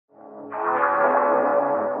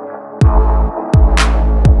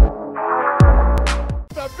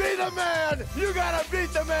You gotta beat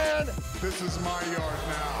the man! This is my yard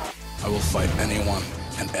now. I will fight anyone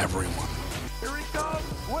and everyone. Here he comes!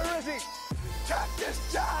 Where is he? Jack this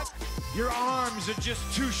Jack! Your arms are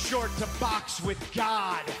just too short to box with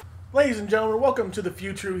God. Ladies and gentlemen, welcome to the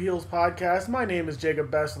FewTrueHeels podcast. My name is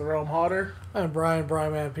Jacob Best of the Rome Hotter. I'm Brian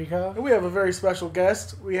Man Peacock. And we have a very special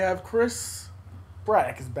guest. We have Chris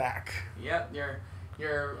Braddock is back. Yep, your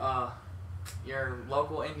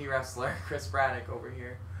local indie wrestler, Chris Braddock over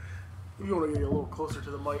here. You want to get a little closer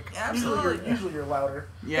to the mic. Absolutely. Usually you're louder.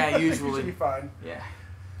 Yeah, usually. You should be fine. Yeah.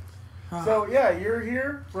 So, yeah, you're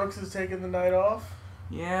here. Brooks is taking the night off.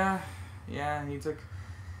 Yeah, he took...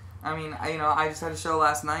 I just had a show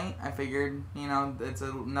last night. I figured, it's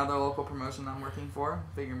another local promotion I'm working for.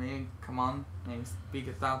 Figured maybe come on, maybe speak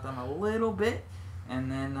about them a little bit.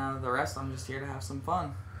 And then the rest, I'm just here to have some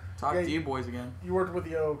fun. Talk to you boys again. You worked with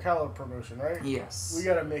the Ocala promotion, right? Yes. We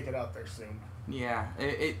got to make it out there soon. Yeah,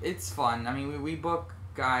 it's fun. I mean, we book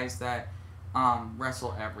guys that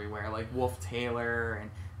wrestle everywhere, like Wolf Taylor,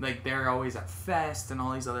 and like they're always at Fest and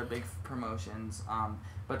all these other big promotions.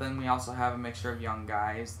 But then we also have a mixture of young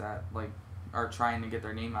guys that like are trying to get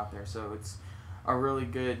their name out there. So it's a really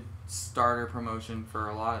good starter promotion for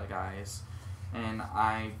a lot of the guys. And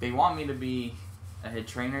they want me to be a head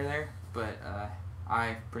trainer there, but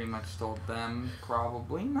I pretty much told them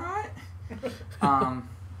probably not.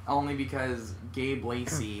 Only because Gabe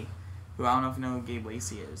Lacey, who I don't know if you know who Gabe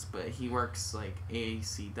Lacey is, but he works like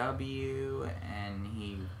ACW and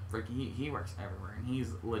he works everywhere and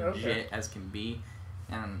he's legit as can be.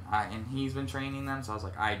 And he's been training them, so I was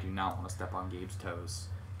like, I do not want to step on Gabe's toes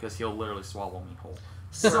because he'll literally swallow me whole.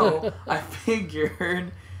 So I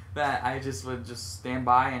figured that I just would just stand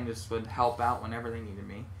by and just would help out whenever they needed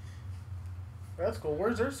me. That's cool.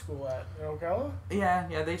 Where's their school at? In Ocala?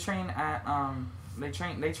 Yeah, they train at they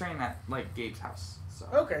train at like Gabe's house. So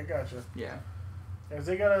okay, gotcha. Yeah. Yeah,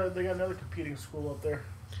 they got another competing school up there.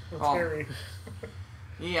 That's scary.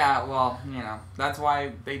 Yeah, well, that's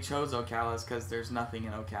why they chose Ocala, is because there's nothing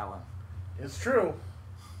in Ocala. It's true.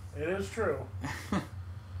 It is true.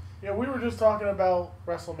 Yeah, we were just talking about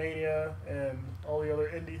WrestleMania and all the other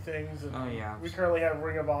indie things. And we currently have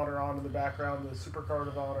Ring of Honor on in the background, the Supercard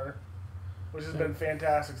of Honor, which has been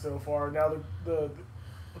fantastic so far. Now the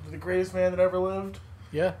greatest man that ever lived.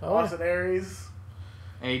 Yeah. Austin Aries.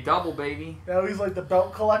 A double, baby. Now he's like the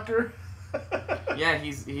belt collector. Yeah,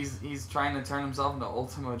 he's trying to turn himself into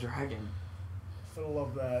Ultimo Dragon. I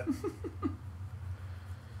love that.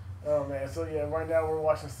 Oh man, so yeah, right now we're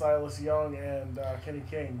watching Silas Young and Kenny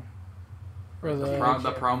King. For the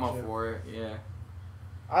promo for it, yeah.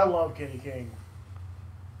 I love Kenny King.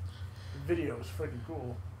 The video is freaking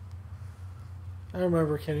cool. I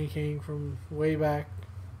remember Kenny King from way back.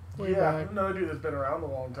 Back. Another dude that's been around a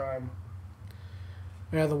long time.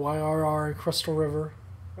 Yeah, the YRR and Crystal River.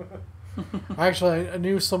 Actually, I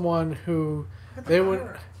knew someone who they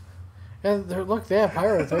would. And they have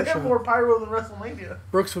pyro at their They have show. more pyro than WrestleMania.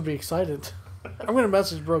 Brooks would be excited. I'm gonna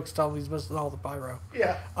message Brooks, tell him he's missing all the pyro.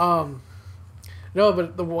 Yeah. No,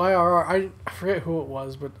 but the YRR, I forget who it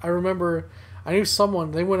was, but I remember I knew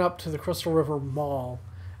someone. They went up to the Crystal River Mall,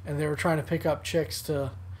 and they were trying to pick up chicks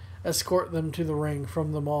to escort them to the ring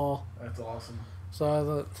from the mall. That's awesome. So I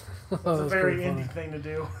thought that's a very indie thing to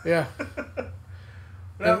do. Yeah.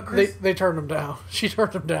 Now, they turned him down. She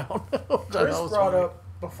turned him down. Chris brought up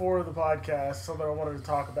before the podcast something I wanted to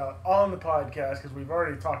talk about on the podcast because we've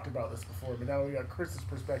already talked about this before, but now we got Chris's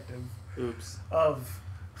perspective. Oops. Of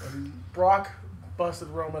when Brock busted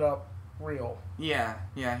Roman up real. Yeah,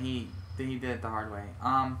 he did it the hard way.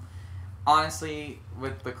 Honestly,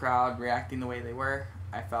 with the crowd reacting the way they were,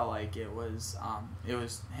 I felt like it was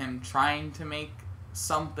him trying to make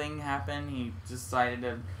something happen. He decided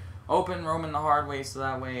to open Roman the hard way so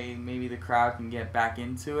that way maybe the crowd can get back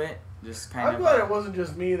into it. I'm glad it wasn't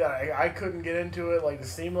just me that I couldn't get into it. Like it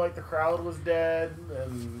seemed like the crowd was dead,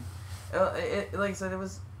 and like I said, it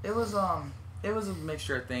was a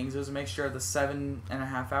mixture of things. It was a mixture of the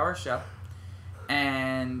 7.5 hour show,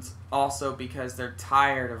 and also because they're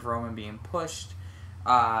tired of Roman being pushed.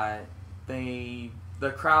 The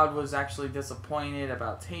crowd was actually disappointed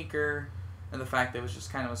about Taker and the fact that it was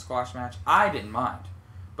just kind of a squash match. I didn't mind,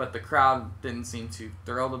 but the crowd didn't seem too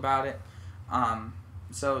thrilled about it.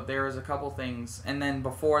 So there was a couple things, and then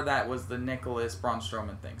before that was the Nicholas Braun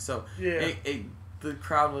Strowman thing. So the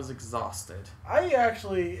crowd was exhausted. I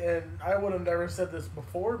actually, and I would have never said this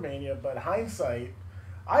before Mania, but hindsight,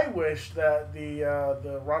 I wish that the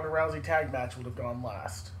Ronda Rousey tag match would have gone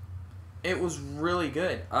last. It was really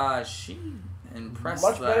good. She impressed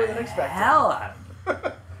much better than the expected. hell out of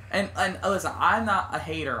me. And listen, I'm not a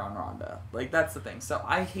hater on Ronda. Like, that's the thing. So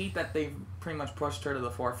I hate that they've pretty much pushed her to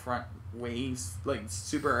the forefront ways, like,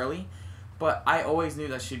 super early. But I always knew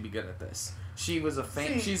that she'd be good at this. She was a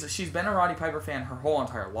fan. She's been a Roddy Piper fan her whole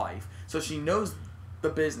entire life. So she knows the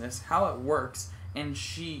business, how it works, and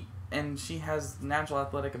she has natural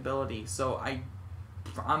athletic ability. So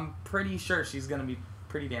I'm pretty sure she's gonna be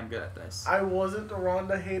pretty damn good at this. I wasn't a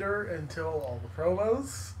Ronda hater until all the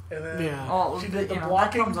promos, and then she did the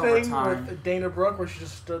blocking thing with Dana Brooke, where she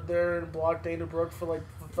just stood there and blocked Dana Brooke for like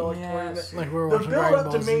 20 minutes. Like we were watching Dragon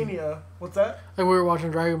Ball Z. The build up to Mania, what's that? Like we were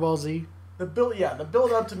watching Dragon Ball Z. The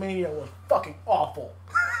build up to Mania was fucking awful.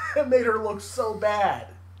 It made her look so bad.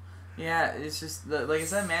 Yeah, it's just like I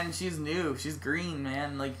said, man. She's new. She's green,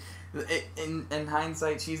 man. Like. In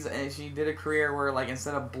hindsight, she did a career where, like,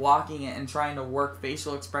 instead of blocking it and trying to work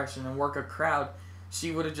facial expression and work a crowd,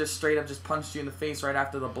 she would have just straight up just punched you in the face right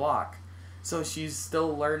after the block. So she's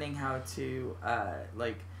still learning how to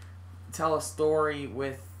like tell a story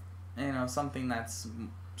with, you know, something that's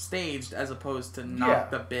staged as opposed to knock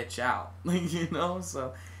the bitch out. Like, you know,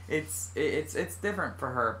 so it's different for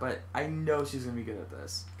her, but I know she's gonna be good at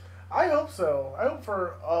this. I hope so. I hope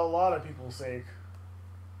for a lot of people's sake.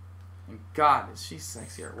 God, is she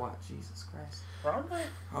sexy or what? Jesus Christ. Ronda?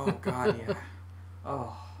 Oh, God, yeah.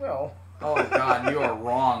 Oh. No. Oh, God, you are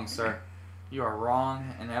wrong, sir. You are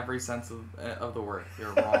wrong in every sense of the word.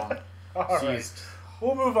 You're wrong. All right.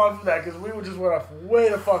 We'll move on from that because we just went off way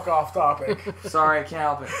the fuck off topic. Sorry, I can't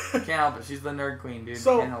help it. Can't help it. She's the nerd queen, dude.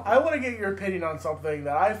 So, can't help I want to get your opinion on something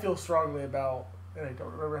that I feel strongly about, and I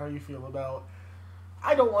don't remember how you feel about.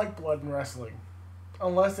 I don't like blood in wrestling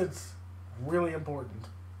unless it's really important.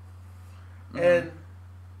 And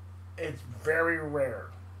it's very rare.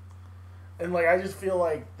 And, like, I just feel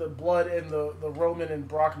like the blood in the Roman and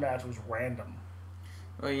Brock match was random.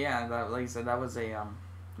 Well, yeah, like you said, I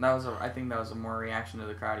think that was a more reaction to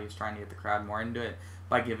the crowd. He was trying to get the crowd more into it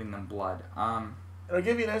by giving them blood. And I'll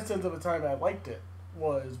give you an instance of a time I liked it.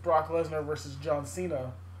 Was Brock Lesnar versus John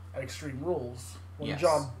Cena at Extreme Rules. When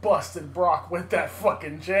John busted Brock with that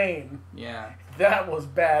fucking chain. Yeah. That was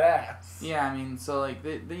badass. Yeah, I mean, so, like,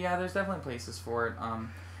 there's definitely places for it.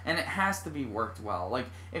 And it has to be worked well. Like,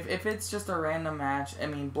 if it's just a random match, I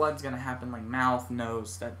mean, blood's gonna happen, like, mouth,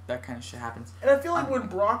 nose, that kind of shit happens. And I feel like when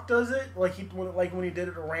Brock does it, when he did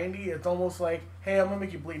it to Randy, it's almost like, hey, I'm gonna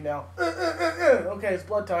make you bleed now. Okay, it's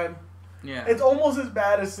blood time. Yeah. It's almost as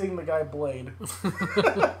bad as seeing the guy blade.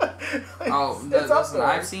 Listen,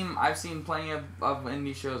 I've seen plenty of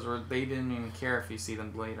indie shows where they didn't even care if you see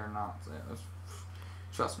them blade or not.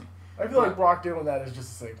 Trust me. I feel like Brock doing that is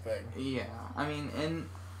just the same thing. Yeah, I mean, and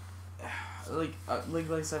like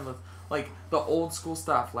I said, with like the old school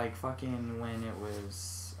stuff, like fucking when it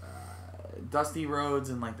was Dusty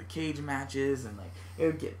Rhodes and like the cage matches, and like it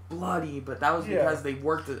would get bloody, but that was because they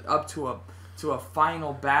worked it up to a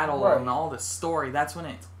final battle and all the story. That's when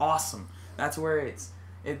it's awesome. That's where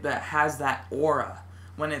that has that aura.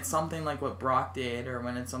 When it's something like what Brock did, or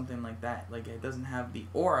when it's something like that, like it doesn't have the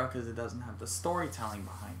aura because it doesn't have the storytelling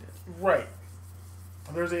behind it. Right.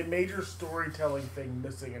 There's a major storytelling thing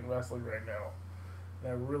missing in wrestling right now.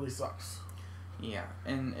 That really sucks. Yeah,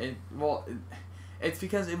 and it's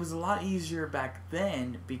because it was a lot easier back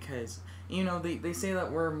then because, you know, they say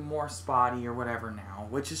that we're more spotty or whatever now,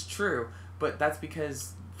 which is true, but that's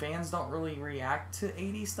because fans don't really react to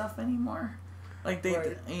 80s stuff anymore. Like,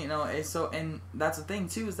 you know, and that's the thing,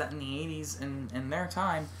 too, is that in the 80s and in their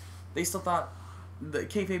time, they still thought the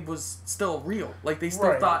kayfabe was still real. Like, they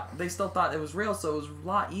still thought it was real, so it was a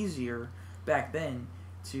lot easier back then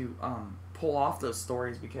to pull off those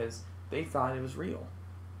stories because they thought it was real.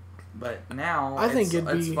 But now,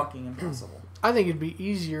 it's fucking impossible. I think it'd be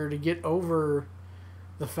easier to get over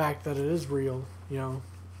the fact that it is real, you know,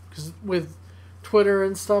 because with Twitter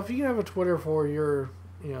and stuff, you can have a Twitter for your,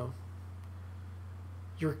 you know,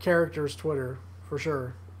 your character's Twitter for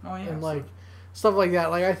sure. Oh yeah, and like stuff like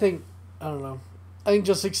that. Like I think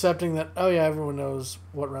just accepting that everyone knows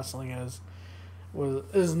what wrestling is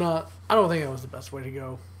not. I don't think that was the best way to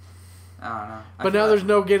go. I don't know. But now there's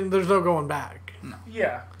no going back. No.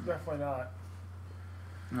 Yeah, definitely not.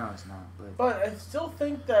 No, it's not. But I still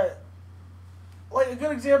think that, like, a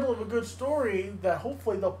good example of a good story that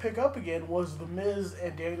hopefully they'll pick up again was The Miz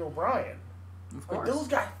and Daniel Bryan. Of course. Like, those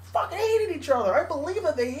guys fucking hated each other. I believe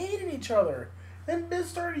that they hated each other. Then Miz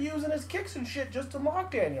started using his kicks and shit just to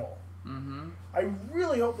mock Daniel. Mm-hmm. I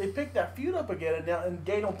really hope they pick that feud up again and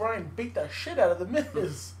Daniel Bryan beat the shit out of The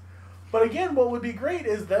Miz. But again, what would be great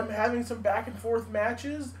is them having some back and forth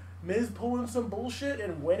matches, Miz pulling some bullshit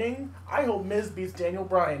and winning. I hope Miz beats Daniel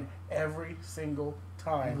Bryan every single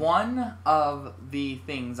time. One of the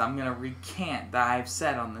things I'm going to recant that I've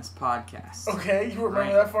said on this podcast. Okay, you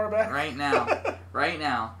remember that far back? Right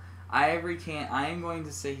now, I am going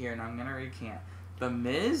to sit here and I'm going to recant. The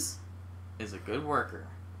Miz is a good worker.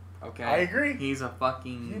 Okay? I agree. He's a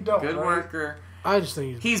fucking good worker. I just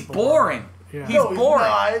think he's boring. Yeah. He's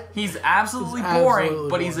boring. He's He's absolutely boring, absolutely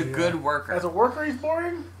but he's a boring, good worker. As a worker, he's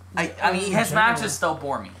boring? I mean, his matches still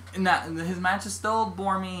bore me. His matches still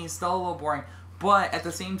bore me. He's still a little boring. But at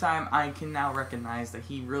the same time, I can now recognize that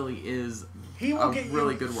he really is a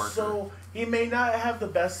really good worker. So he may not have the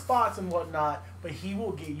best spots and whatnot, but he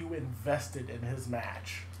will get you invested in his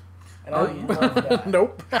match. And I love that.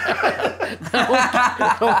 Nope.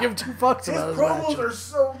 don't give two fucks about his promos matches. are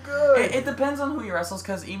so good. It depends on who he wrestles,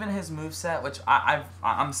 because even his moveset, which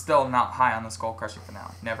I'm still not high on the Skull Crusher for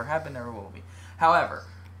now. Never have been, never will be. However,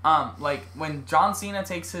 like when John Cena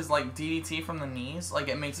takes his like DDT from the knees, like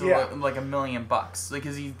it makes it look like $1 million,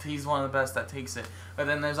 because he's one of the best that takes it. But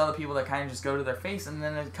then there's other people that kind of just go to their face, and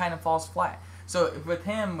then it kind of falls flat. So with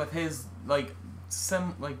him, with his like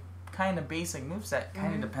kind of basic moveset,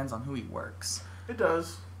 kind of depends on who he works. It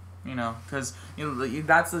does. You know, because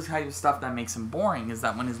that's the type of stuff that makes him boring, is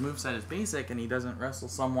that when his moveset is basic and he doesn't wrestle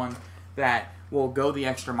someone that will go the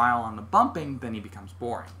extra mile on the bumping, then he becomes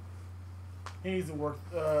boring. He needs to work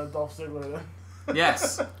Dolph Ziggler then.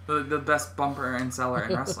 Yes, the best bumper and seller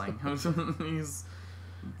in wrestling.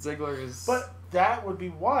 Ziggler is... But that would be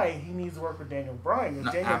why he needs to work with Daniel Bryan. And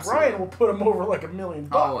Daniel absolutely. Bryan will put him over like $1 million.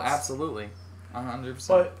 Oh, absolutely. 100%.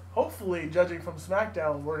 But hopefully, judging from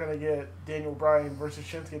SmackDown, we're going to get Daniel Bryan versus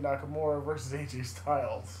Shinsuke Nakamura versus AJ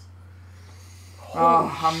Styles.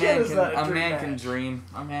 A man can dream.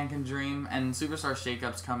 A man can dream. And Superstar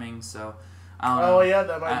Shake-Up's coming, so... yeah,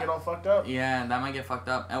 that might get all fucked up. Yeah, that might get fucked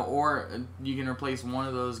up. Or you can replace one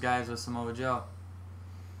of those guys with Samoa Joe.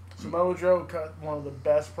 Samoa Joe cut one of the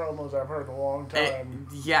best promos I've heard in a long time.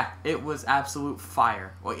 It was absolute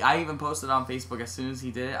fire. Well, I even posted on Facebook as soon as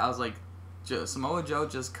he did it. I was like, Samoa Joe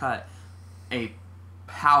just cut a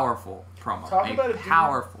powerful promo. Talk about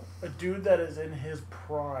a dude that is in his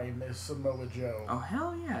prime is Samoa Joe. Oh,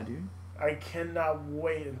 hell yeah, dude. I cannot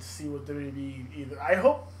wait and see what WWE either.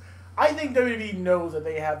 I think WWE knows that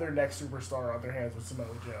they have their next superstar on their hands with Samoa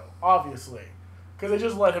Joe. Obviously. Because they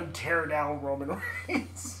just let him tear down Roman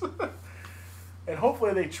Reigns. And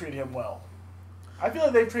hopefully they treat him well. I feel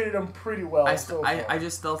like they've treated him pretty well so far. I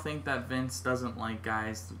just still think that Vince doesn't like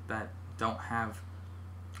guys that don't have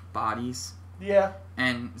bodies. Yeah.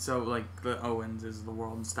 And so, like, the Owens is the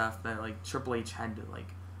world and stuff that, like, Triple H had to, like,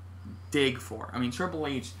 dig for. I mean, Triple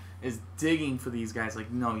H is digging for these guys.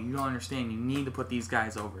 Like, no, you don't understand. You need to put these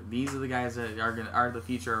guys over. These are the guys that are the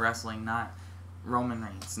future of wrestling, not Roman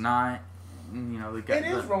Reigns. Not, the guy. It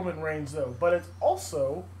is Roman Reigns, though, but it's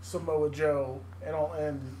also Samoa Joe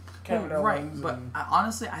and Kevin Owens. Right, but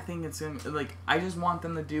honestly, I think it's going to, like, I just want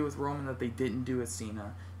them to do with Roman that they didn't do with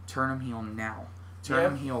Cena. Turn him heel now.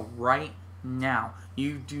 Turn him heel right now.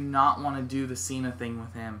 You do not want to do the Cena thing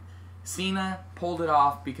with him. Cena pulled it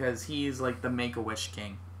off because he is like the Make-A-Wish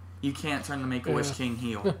king. You can't turn the Make-A-Wish king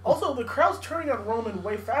heel. Also, the crowd's turning on Roman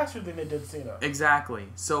way faster than they did Cena. Exactly.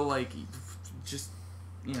 So, like, just,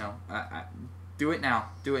 do it now.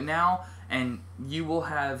 Do it now, and you will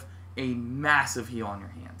have a massive heel on your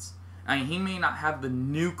hands. I mean, he may not have the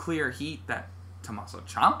nuclear heat that Tommaso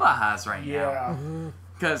Ciampa has right now. Yeah.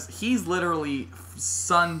 Because he's literally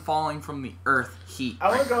sun falling from the earth heat. I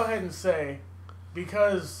want to go ahead and say,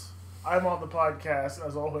 because I'm on the podcast,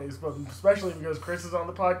 as always, but especially because Chris is on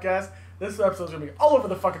the podcast, this episode's going to be all over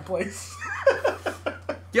the fucking place.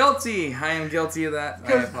 Guilty. I am guilty of that.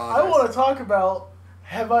 I apologize. I want to talk about,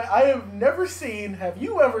 I have never seen, have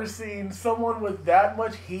you ever seen someone with that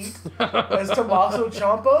much heat as Tommaso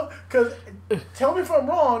Ciampa? Because, tell me if I'm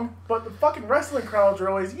wrong, but the fucking wrestling crowds are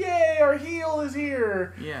always, yay, our heel is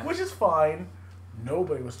here. Yeah. Which is fine.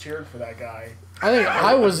 Nobody was cheering for that guy. I think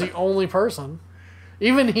I was the only person.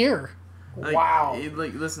 Even here. Like, wow.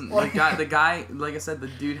 Listen, the guy, like I said, the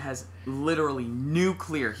dude has literally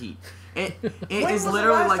nuclear heat. It when is was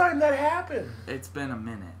literally the last like time that happened? It's been a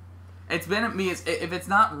minute. It's been if it's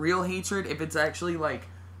not real hatred, if it's actually like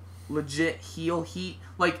legit heel heat,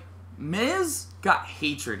 like Miz got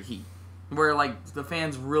hatred heat, where like the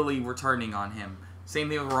fans really were turning on him. Same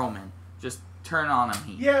thing with Roman, just turn on him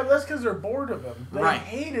heat. Yeah, but that's because they're bored of him. They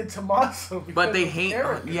hated Tommaso because but they of his hate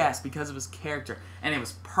character. because of his character, and it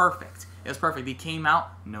was perfect. It was perfect. He came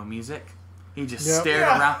out, no music. He just stared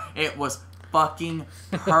around. It was fucking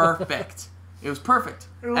perfect. It was perfect.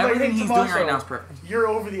 Everything like, hey, he's Tommaso, doing right now is perfect. You're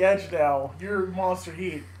over the edge now. You're Monster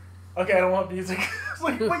Heat. Okay, I don't want music.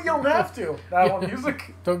 It's like, wait, you don't have to. I want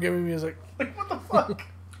music. Don't give me music. Like, what the fuck?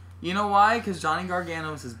 You know why? Because Johnny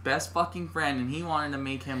Gargano was his best fucking friend, and he wanted to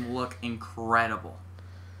make him look incredible.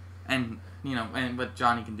 And, but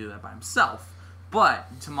Johnny can do that by himself.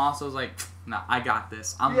 But Tommaso's like, no, I got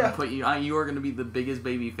this. I'm going to put you, you are going to be the biggest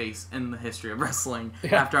babyface in the history of wrestling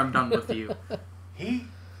after I'm done with you.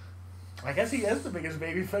 I guess he is the biggest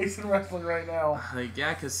babyface in wrestling right now.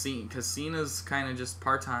 Yeah, because Cena's kind of just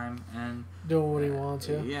part-time and... doing what he wants,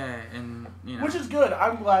 yeah. Yeah, and, Which is good.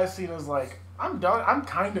 I'm glad Cena's like, I'm done. I'm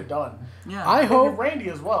kind of done. Yeah. I hope... Randy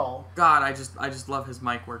as well. God, I just love his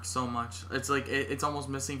mic work so much. It's like, it's almost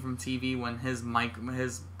missing from TV when his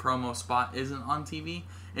promo spot isn't on TV.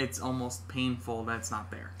 It's almost painful that it's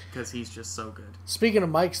not there because he's just so good. Speaking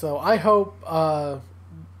of mics, though, I hope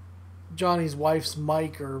Johnny's wife's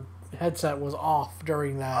mic or headset was off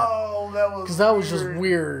during that. Oh, that was because that was just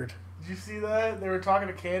weird. Did you see that? They were talking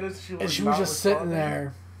to Candace. She was just sitting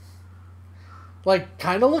there, like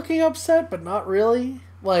kind of looking upset, but not really.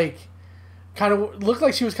 Like, kind of looked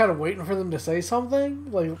like she was kind of waiting for them to say something.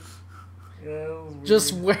 Like, yeah, it was weird.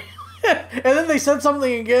 Just wait. And then they said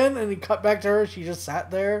something again, and he cut back to her. She just sat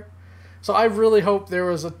there. So I really hope there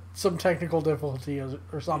was some technical difficulty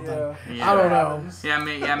or something. Yeah. I don't know.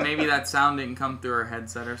 Yeah, maybe that sound didn't come through her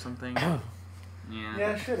headset or something.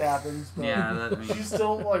 Yeah, shit happens. But she's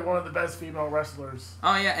still like one of the best female wrestlers.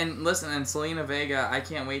 Oh yeah, and listen, and Selena Vega, I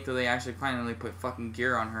can't wait till they actually finally put fucking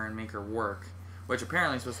gear on her and make her work, which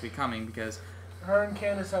apparently is supposed to be coming because her and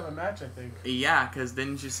Candice have a match, I think. Yeah, because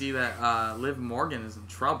didn't you see that Liv Morgan is in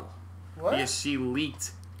trouble? What? Because she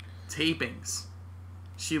leaked tapings.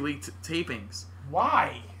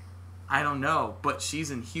 Why? I don't know, but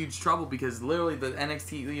she's in huge trouble because literally the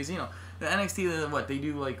NXT, the NXT, they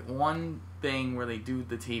do like one thing where they do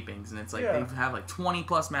the tapings, and it's like they have like 20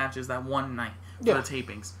 plus matches that one night for the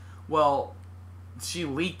tapings. Well, she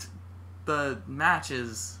leaked the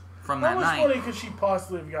matches from that night. That was funny because she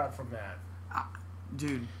possibly got from that.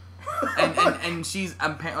 Dude. and she's,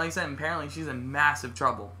 like I said, apparently she's in massive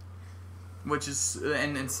trouble. Which is,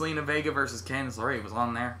 and Selena Vega versus Candice LeRae was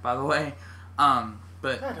on there, by the way.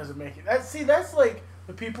 But that doesn't make it. That's like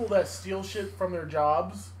the people that steal shit from their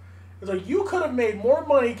jobs. It's like you could have made more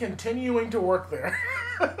money continuing to work there.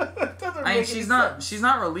 She's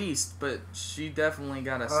not released, but she definitely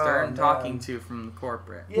got a stern talking to from the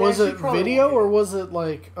corporate. Yeah, was it video or was it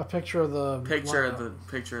like a picture of the picture of the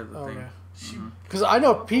thing? Okay. Because I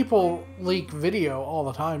know people leak video all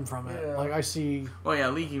the time from it. Yeah. Like I see. Oh yeah,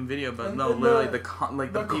 leaking video, but literally the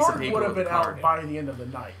piece of paper would have been out by the end of the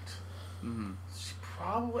night. Mm-hmm. She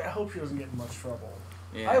probably. I hope she doesn't get in much trouble.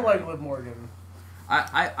 Yeah. I like Liv Morgan.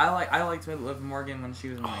 I liked Liv Morgan when she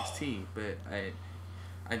was in NXT, but I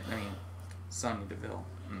mean Sonya Deville,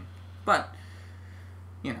 but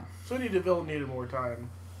Sonya Deville needed more time.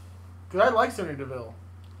 Because I like Sonya Deville.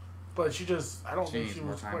 But I don't think she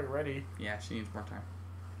was quite ready. Yeah, she needs more time.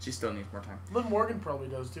 She still needs more time. Liv Morgan probably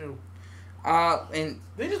does too. And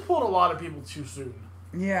they just pulled a lot of people too soon.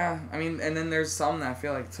 Yeah, I mean, and then there's some that I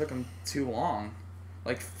feel like took them too long.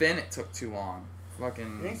 Like Finn, it took too long.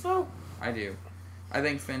 Fucking. You think so? I do. I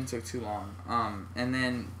think Finn took too long. And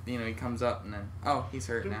then he comes up and then he's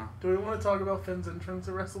hurt now. Do we want to talk about Finn's entrance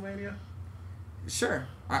at WrestleMania? Sure,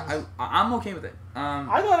 I'm okay with it.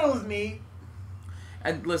 I thought it was neat.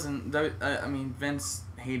 And listen, I mean, Vince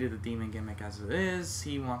hated the demon gimmick as it is.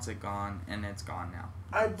 He wants it gone, and it's gone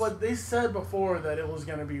now. But they said before that it was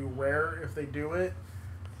going to be rare if they do it,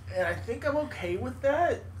 and I think I'm okay with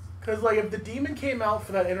that. Because, like, if the demon came out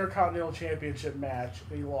for that Intercontinental Championship match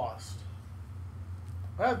and he lost,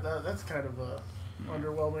 that's kind of a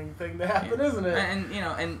underwhelming thing to happen, isn't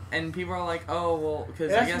it? And people are like, oh, well,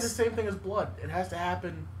 because I guess... It's the same thing as blood. It has to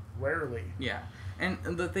happen rarely. Yeah. And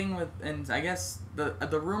the thing with, and I guess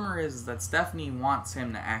the rumor is that Stephanie wants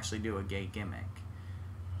him to actually do a gay gimmick.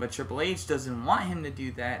 But Triple H doesn't want him to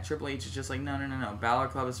do that. Triple H is just like, no. Balor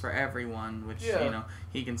Club is for everyone, which,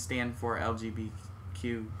 he can stand for LGBTQ.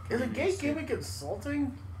 Is a gay gimmick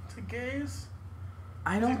insulting to gays?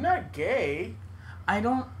 He's not gay. I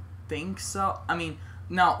don't think so. I mean,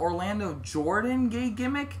 now, Orlando Jordan gay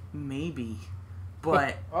gimmick? Maybe.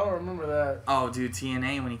 But I don't remember that. Oh, dude,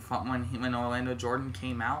 TNA when Orlando Jordan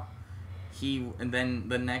came out, and then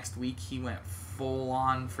the next week he went full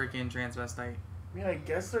on freaking transvestite. I mean, I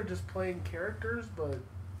guess they're just playing characters, but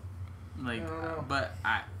I don't know.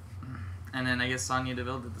 And then I guess Sonya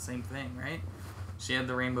Deville did the same thing, right? She had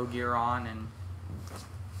the rainbow gear on and.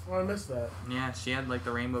 Well, I missed that. Yeah, she had like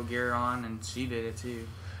the rainbow gear on and she did it too.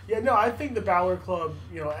 Yeah, no, I think the Balor Club,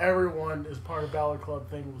 everyone is part of Balor Club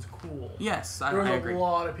thing was cool. Yes, I agree. There was a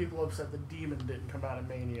lot of people upset the Demon didn't come out of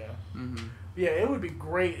Mania. Mm-hmm. Yeah, it would be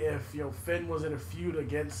great if, Finn was in a feud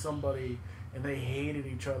against somebody and they hated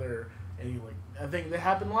each other. And I think that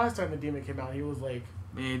happened last time the Demon came out. He was like...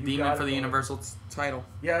 Demon for the Universal title.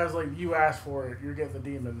 Yeah, I was like, you asked for it. You're getting the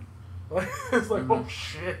Demon. It's like, oh,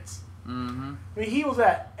 shit. Mm-hmm. I mean, he was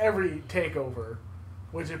at every takeover,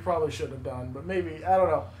 which it probably shouldn't have done. But maybe, I don't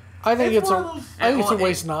know. I think it's a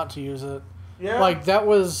waste not to use it. Yeah. Like, that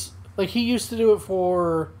was... Like, he used to do it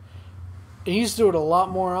for... He used to do it a lot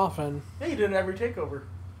more often. Yeah, he did it every takeover.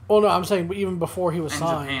 Well, no, I'm saying even before he was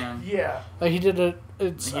signed. Japan. Yeah. Like, he did it... He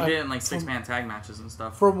did it in, like, six-man tag matches and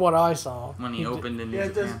stuff. From what I saw. When he opened in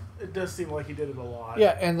Japan. Japan. It does seem like he did it a lot.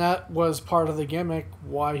 Yeah, and that was part of the gimmick,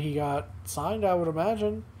 why he got signed, I would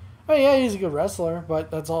imagine. Oh, yeah, he's a good wrestler, but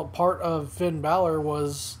that's all part of Finn Balor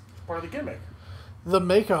was... Part of the gimmick. The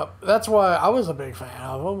makeup. That's why I was a big fan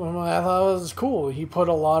of him. I thought it was cool. He put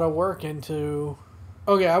a lot of work into...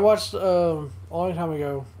 Okay, I watched a long time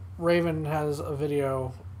ago. Raven has a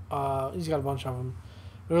video. He's got a bunch of them.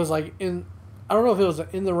 It was like in... I don't know if it was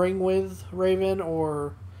in the ring with Raven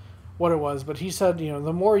or what it was, but he said,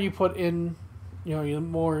 the more you put in, the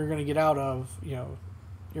more you're going to get out of,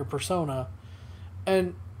 your persona.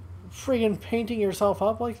 And friggin' painting yourself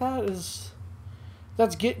up like that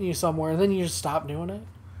that's getting you somewhere, and then you just stop doing it.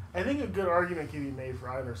 I think a good argument can be made for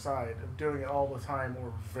either side of doing it all the time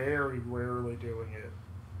or very rarely doing it.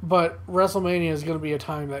 But WrestleMania is going to be a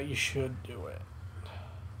time that you should do it.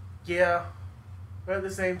 Yeah. But at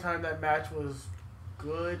the same time, that match was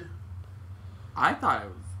good. I thought it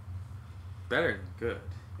was better than good.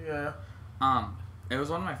 Yeah. It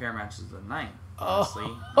was one of my favorite matches of the night, honestly.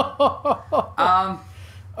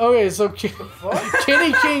 Okay, so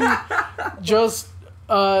Kenny King just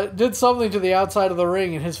did something to the outside of the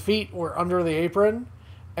ring, and his feet were under the apron,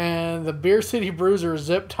 and the Beer City Bruiser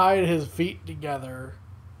zip-tied his feet together.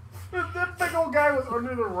 That big old guy was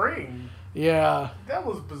under the ring. Yeah. That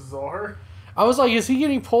was bizarre. I was like, is he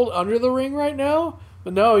getting pulled under the ring right now?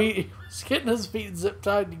 But no, he was getting his feet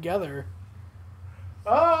zip-tied together.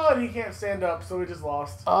 Oh, and he can't stand up, so he just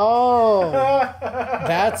lost. Oh.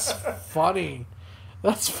 That's funny.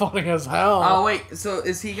 That's funny as hell. Oh, wait. So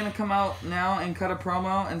is he going to come out now and cut a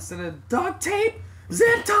promo instead of duct tape?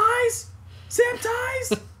 Zip ties? Zip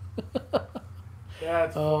ties?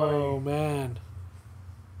 That's funny. Oh, man.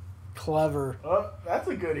 Clever. Oh, that's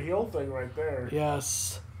a good heel thing right there.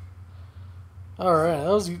 Yes. All right.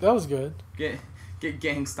 That was good. Get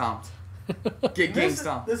gang stomped. Get gang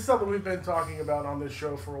stomped. This is something we've been talking about on this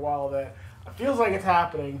show for a while that feels like it's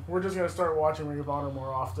happening. We're just going to start watching Ring of Honor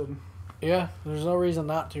more often. Yeah, there's no reason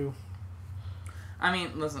not to. I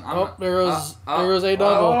mean, listen. There goes A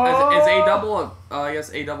Double. Is A Double? I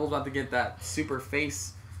guess A Double's about to get that super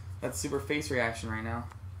face reaction right now.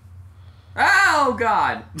 Oh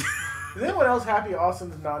God! Is anyone else happy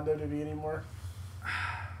Austin's not WWE anymore?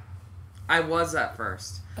 I was at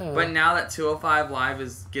first, but now that 205 Live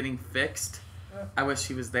is getting fixed, I wish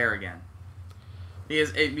he was there again.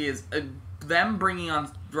 Them bringing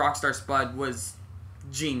on Rockstar Spud was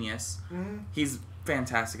genius. Mm-hmm. He's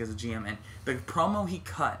fantastic as a GM, and the promo he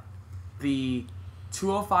cut, the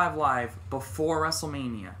 205 Live before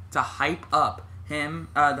WrestleMania to hype up him,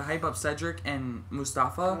 to hype up Cedric and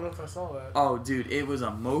Mustafa. I don't know if I saw that. Oh, dude, it was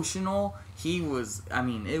emotional.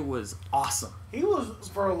 It was awesome. He was,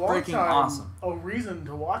 for a long Freaking time, awesome. A reason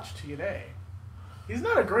to watch TNA. He's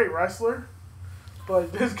not a great wrestler, but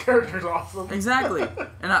his character's awesome. Exactly,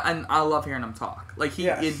 and I love hearing him talk. Like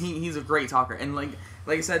he's a great talker, and like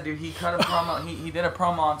I said, dude, he cut a promo. he did a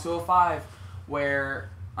promo on 205 where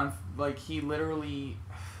he literally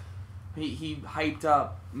he hyped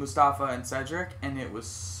up Mustafa and Cedric, and it was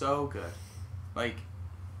so good. Like,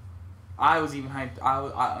 I was even hyped. I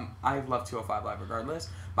love 205 Live regardless,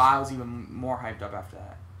 but I was even more hyped up after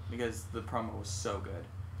that because the promo was so good.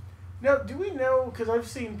 Now, do we know? Because I've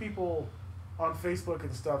seen people on Facebook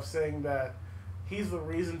and stuff saying that he's the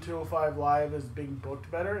reason 205 Live is being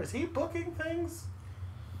booked better. Is he booking things?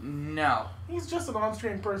 No. He's just an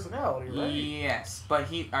on-screen personality, right? Yes, but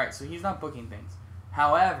so he's not booking things.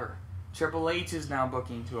 However, Triple H is now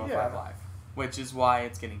booking 205 Live, which is why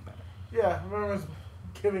it's getting better. Yeah, I remember I was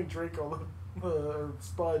giving Drake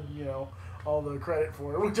Spud, all the credit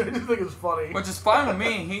for it, which I just think is funny. Which is fine with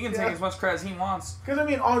me. He can take as much credit as he wants. Because,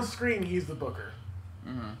 on screen, he's the booker.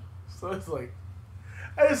 Mm-hmm. So it's like...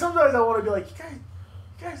 And sometimes I want to be like, you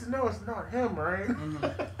guys know it's not him, right?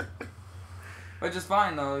 Mm-hmm. Which is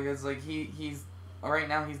fine, though, because, he's... Right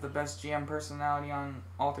now, he's the best GM personality on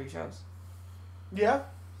all 3 shows. Yeah.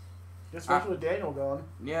 Especially with Daniel gone.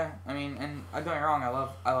 Yeah, I mean, and don't get me wrong, I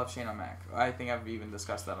love Shane O'Mac. I think I've even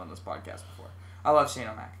discussed that on this podcast before. I love Shane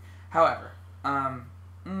O'Mac. However,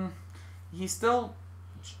 he's still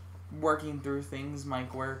working through things,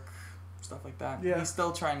 mic work, stuff like that. Yeah. He's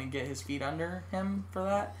still trying to get his feet under him for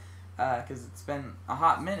that, because it's been a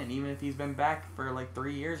hot minute. Even if he's been back for like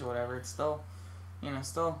 3 years or whatever, it's still,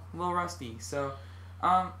 still a little rusty. So,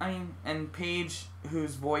 I mean, and Paige,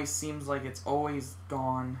 whose voice seems like it's always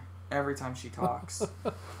gone every time she talks.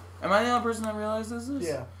 Am I the only person that realizes this?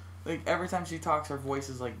 Yeah. Like, every time she talks, her voice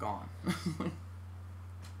is, like, gone.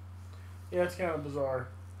 Yeah, it's kind of bizarre.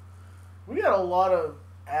 We got a lot of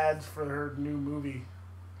ads for her new movie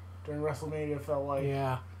during WrestleMania, felt like.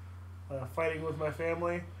 Yeah. Fighting with My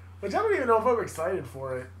Family. Which I don't even know if I'm excited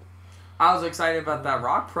for it. I was excited about that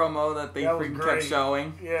Rock promo that they freaking kept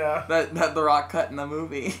showing. Yeah. That The Rock cut in the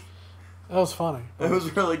movie. That was funny. It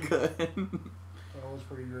was really good. That was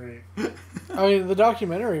pretty great. I mean, the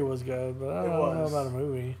documentary was good, but I don't know about a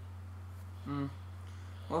movie.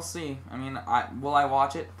 We'll see. I mean, will I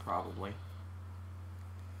watch it? Probably.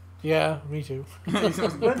 Yeah, me too. Probably.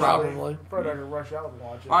 Probably. Probably not gonna rush out and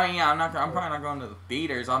watch it. Oh yeah, I'm probably not going to the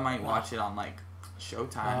theaters. I might watch it on like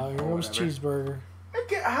Showtime. Here comes Cheeseburger.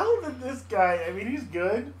 How did this guy? I mean, he's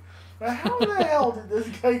good, but how the hell did this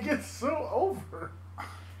guy get so over?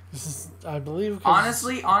 This is, I believe.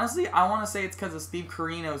 Honestly, I want to say it's because of Steve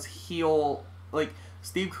Corino's heel, like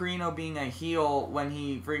Steve Corino being a heel when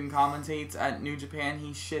he freaking commentates at New Japan,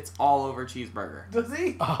 he shits all over Cheeseburger. Does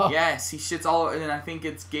he? Yes, he shits all over, and I think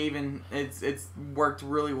it's worked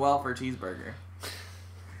really well for Cheeseburger.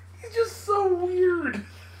 He's just so weird.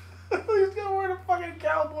 He's gonna wear a fucking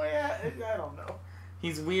cowboy hat. I don't know.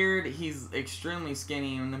 He's weird. He's extremely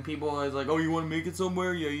skinny, and then people are like, "Oh, you want to make it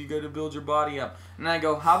somewhere? Yeah, you got to build your body up." And I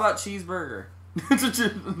go, "How about Cheeseburger?"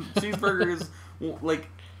 Cheeseburger is like,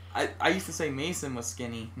 I used to say Mason was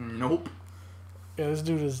skinny. Nope. Yeah, this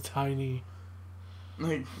dude is tiny.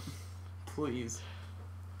 Like, please.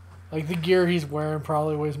 Like the gear he's wearing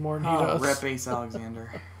probably weighs more than he does. Rep Ace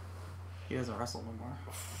Alexander. He doesn't wrestle no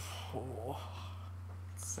more.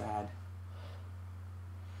 It's sad.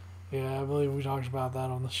 Yeah, I believe we talked about that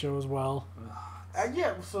on the show as well.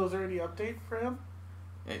 Yeah, so is there any update for him?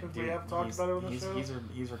 We have talked about it on the show?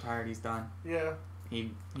 He's retired. He's done. Yeah.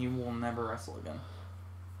 He will never wrestle again.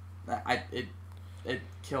 It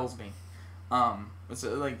kills me. It's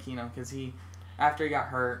like, because after he got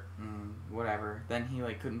hurt and whatever, then he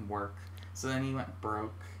like couldn't work. So then he went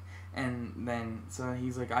broke. And then, so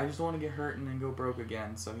he's like, I just want to get hurt and then go broke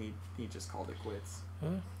again. So he just called it quits.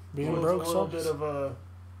 Yeah, being so broke it's a little sucks. bit of a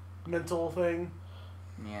mental thing.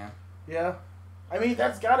 Yeah. Yeah. I mean,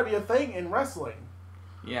 that's got to be a thing in wrestling.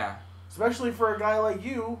 Yeah. Especially for a guy like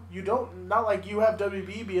you. Not like you have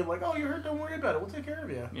WB being like, oh, you're hurt, don't worry about it, we'll take care of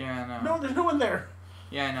you. Yeah, I know. No, there's no one there.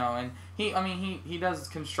 Yeah, I know. And he does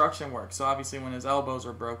construction work, so obviously when his elbows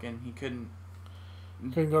were broken, he couldn't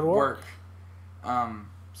go to work.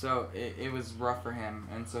 So it was rough for him,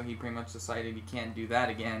 and so he pretty much decided he can't do that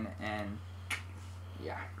again, and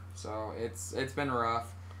yeah. So it's been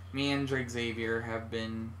rough. Me and Drake Xavier have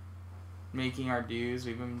been making our dues.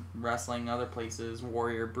 We've been wrestling other places,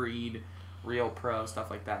 Warrior Breed, Real Pro, stuff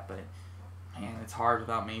like that, but man, it's hard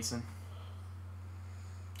without Mason.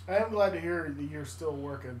 I am glad to hear that you're still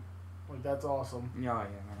working. Like, that's awesome. Yeah,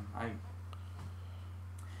 man.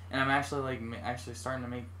 And I'm actually starting to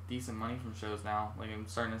make decent money from shows now. Like, I'm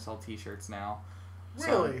starting to sell T-shirts now.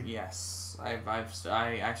 Really? So, yes. I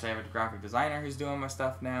actually have a graphic designer who's doing my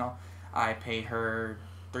stuff now. I pay her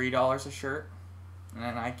 $3 a shirt, and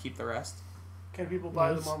then I keep the rest. Can people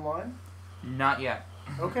buy them online? Not yet.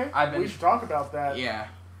 Okay. We should talk about that.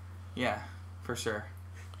 Yeah, for sure.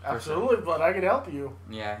 Absolutely, for sure. But I can help you.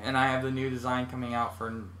 Yeah, and I have the new design coming out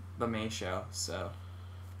for the May show, so.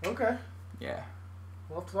 Okay. Yeah.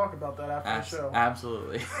 We'll have to talk about that after the show.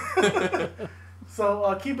 Absolutely.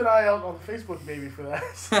 So keep an eye out on the Facebook baby for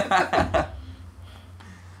that.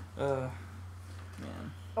 Man.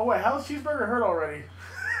 Oh wait, how's Cheeseburger hurt already?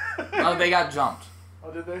 Oh, they got jumped.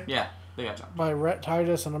 Oh, did they? Yeah, they got jumped. By Rhett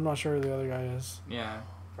Titus, and I'm not sure who the other guy is. Yeah.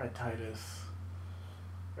 Red Titus.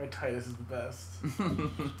 Red Titus is the best.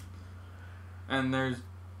 and there's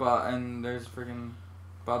freaking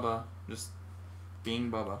Bubba just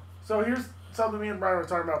being Bubba. So here's something me and Brian were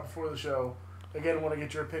talking about before the show. Again, I want to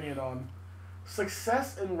get your opinion on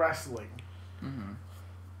success in wrestling. Mm-hmm.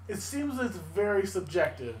 It seems it's very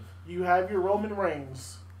subjective. You have your Roman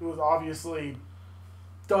Reigns, who is obviously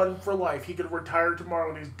done for life. He could retire tomorrow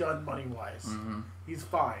and he's done money-wise. Mm-hmm. He's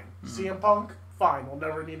fine. Mm-hmm. CM Punk, fine. We'll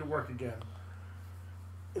never need to work again.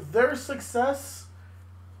 Their success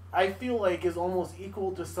I feel like is almost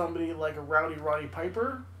equal to somebody like a Rowdy Roddy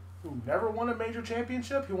Piper, who never won a major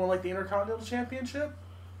championship. He won like the Intercontinental Championship.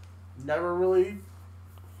 Never really.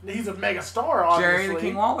 He's a mega star, obviously. Jerry the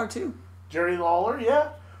King Lawler too. Jerry Lawler, yeah.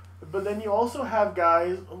 But then you also have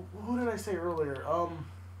guys. Who did I say earlier? Or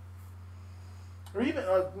even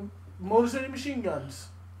Motor City Machine Guns.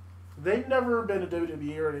 They've never been to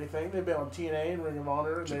WWE or anything. They've been on TNA and Ring of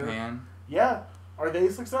Honor. And Japan. Yeah. Are they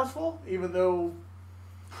successful? Even though,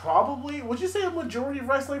 probably, would you say a majority of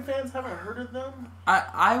wrestling fans haven't heard of them?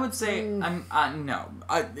 I would say no.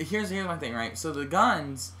 Here's my thing, right? So the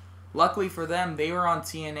Guns, luckily for them, they were on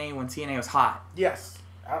TNA when TNA was hot. Yes,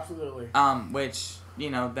 absolutely. Which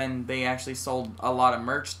then they actually sold a lot of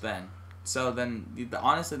merch then. So then,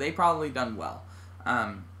 honestly, they probably done well.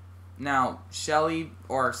 Now, Shelley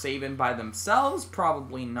or Sabin by themselves,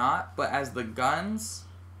 probably not. But as the Guns,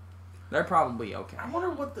 they're probably okay. I wonder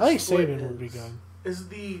what the I think split Sabin would be good. Is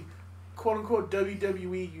the quote-unquote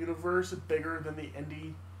WWE universe bigger than the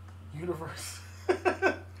indie universe?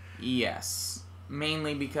 Yes.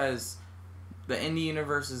 Mainly because the indie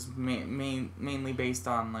universe is mainly based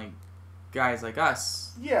on, like, guys like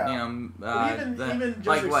us. Yeah. Even just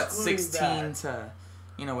like, what, 16 to,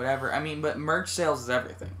 whatever. I mean, but merch sales is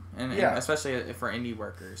everything. And especially for indie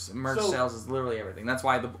workers. Merch sales is literally everything. That's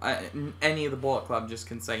why any of the Bullet Club just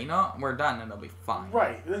can say, we're done, and they'll be fine.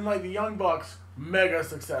 Right. And then, like, the Young Bucks, mega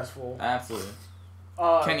successful. Absolutely.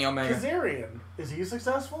 Kenny Omega. Kazarian, is he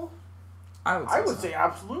successful? I would say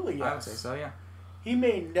absolutely yes. I would say so, yeah. He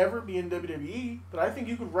may never be in WWE, but I think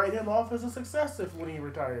you could write him off as a success when he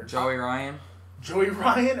retired. Joey Ryan,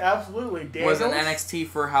 absolutely. Daniels? Was in NXT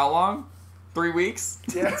for how long? 3 weeks?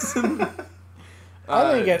 Yes.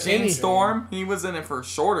 I think it's Gene Storm, he was in it for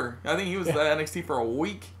shorter. I think he was in NXT for a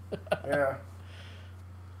week. Yeah.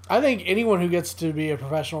 I think anyone who gets to be a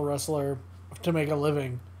professional wrestler to make a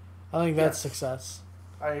living, I think that's success.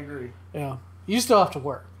 I agree. Yeah. You still have to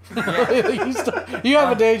work. Yeah. you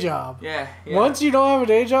have a day job. Yeah. Once you don't have a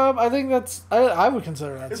day job, I think that's... I would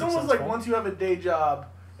consider that It's successful. almost like once you have a day job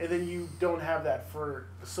and then you don't have that for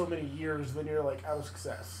so many years, then you're like, out of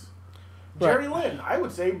success. Right. Jerry Lynn, I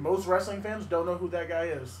would say most wrestling fans don't know who that guy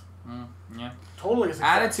is. Yeah. Totally a success.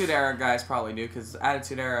 Attitude Era guys probably do, because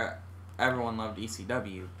Attitude Era, everyone loved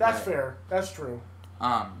ECW. That's fair. That's true.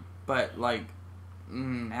 But, like,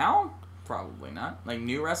 now, probably not. Like,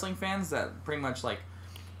 new wrestling fans that pretty much, like,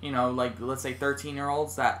 like, let's say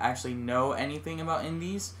 13-year-olds that actually know anything about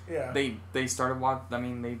indies. Yeah. They started watching, I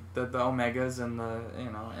mean, the Omegas and the,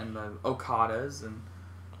 and the Okadas and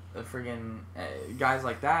the friggin' guys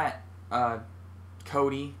like that,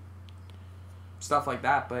 Cody, stuff like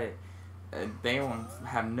that, but they won't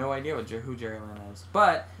have no idea who Jerry Lynn is.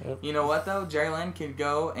 But, you know what, though? Jerry Lynn could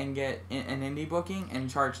go and get an indie booking and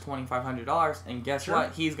charge $2,500, and guess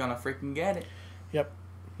what? He's gonna freaking get it. Yep.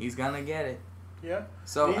 He's gonna get it. Yeah.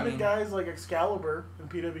 So, even guys like Excalibur and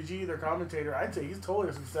PWG, their commentator, I'd say he's totally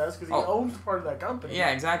a success because he owns part of that company. Yeah,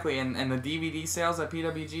 exactly. And the DVD sales that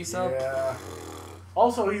PWG sell. Yeah.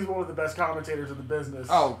 Also, he's one of the best commentators in the business.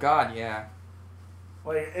 Oh God, yeah.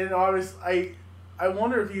 Like, and obviously, I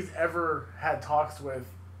wonder if he's ever had talks with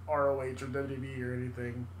ROH or WWE or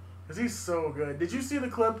anything, because he's so good. Did you see the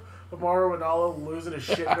clip of Mauro Ranallo losing his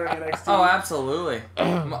shit during NXT? Oh, absolutely.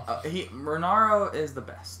 Renaro is the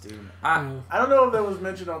best, dude. I don't know if that was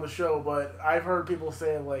mentioned on the show, but I've heard people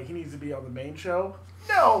saying, like, he needs to be on the main show.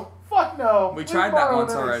 No! Fuck no! We tried that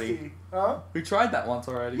once already. Huh? We tried that once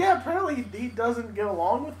already. Yeah, apparently he doesn't get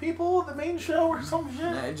along with people at the main show or some shit.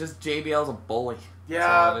 Yeah, just JBL's a bully.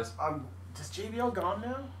 Yeah. Is JBL gone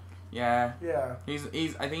now? Yeah. Yeah.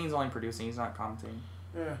 I think he's only producing. He's not commentating.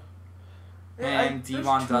 Yeah. And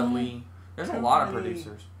Devon Dudley. There's a lot of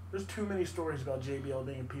producers. There's too many stories about JBL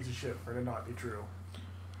being a piece of shit for it to not be true.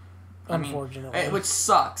 Unfortunately. Which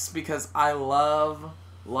sucks because I love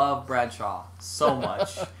Bradshaw so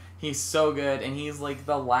much. He's so good, and he's like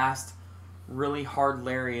the last really hard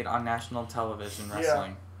lariat on national television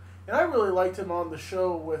wrestling. Yeah. And I really liked him on the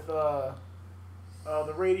show with the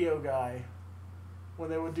radio guy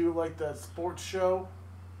when they would do like the sports show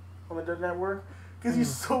on the network. Because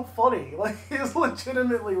he's so funny. Like, he's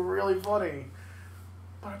legitimately really funny.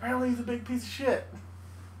 But apparently he's a big piece of shit.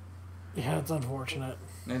 Yeah, it's unfortunate.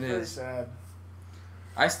 It is. Very sad.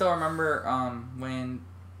 I still remember when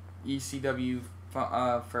ECW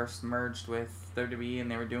first merged with WWE,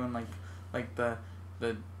 and they were doing like the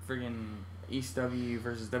friggin' ECW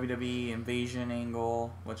versus WWE Invasion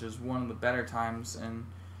angle, which is one of the better times, and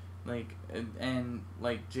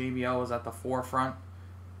JBL was at the forefront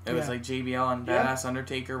It was like JBL and Badass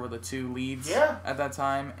Undertaker were the two leads at that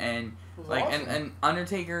time, and like awesome. and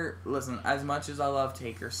Undertaker. Listen, as much as I love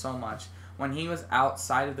Taker so much, when he was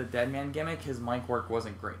outside of the Deadman gimmick, his mic work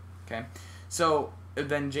wasn't great. Okay, so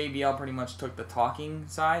then JBL pretty much took the talking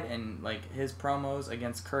side, and like his promos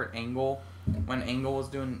against Kurt Angle, when Angle was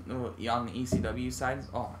doing on the ECW side,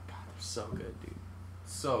 oh my god, they're so good, dude,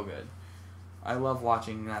 so good. I love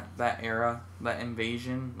watching that era, that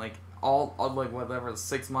invasion, like. All like whatever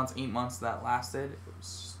 6 months, 8 months that lasted, it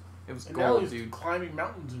was and gold, now he's dude. Climbing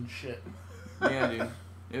mountains and shit. Yeah, dude,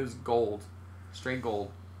 it was gold, straight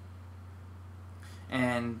gold.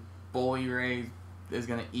 And Bully Ray is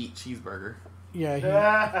gonna eat cheeseburger.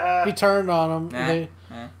 Yeah, he turned on him. They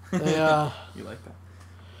you like that?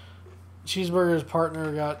 Cheeseburger's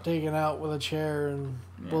partner got taken out with a chair, and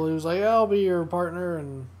Bully was like, yeah, "I'll be your partner,"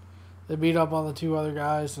 and they beat up on the two other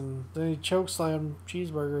guys, and then he chokeslammed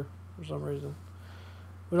Cheeseburger. For some reason,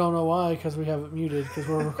 we don't know why, because we have it muted because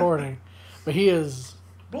we're recording. But he is.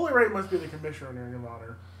 Bully Ray must be the commissioner in Ring of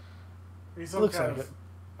Honor. He's some Looks kind like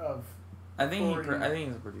of. I think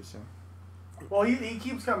he's a producer. Well, he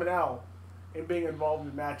keeps coming out and being involved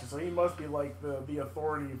in matches, so he must be like the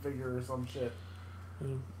authority figure or some shit.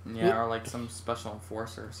 Yeah, or like some special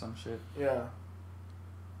enforcer or some shit. Yeah.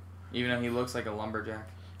 Even though he looks like a lumberjack.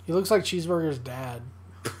 He looks like Cheeseburger's dad,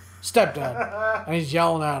 stepdad, and he's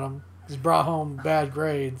yelling at him. He's brought home bad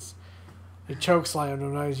grades. He chokeslammed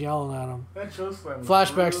him, now he's yelling at him. That chokeslam.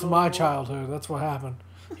 Flashbacks to my childhood. That's what happened.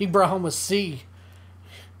 He brought home a C.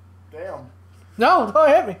 Damn. No, don't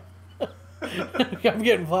hit me. I'm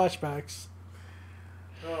getting flashbacks.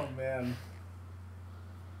 Oh, man.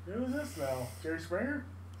 Who is this now? Jerry Springer?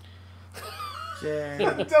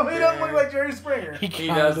 Tell me he doesn't look like Jerry Springer. He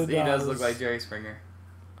does look like Jerry Springer.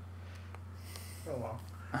 Oh, well.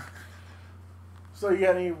 So you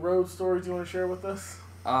got any road stories you want to share with us?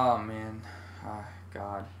 Oh, man. Oh,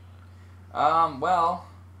 God. Well,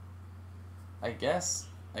 I guess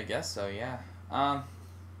so, yeah.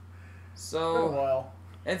 So... It's been a while.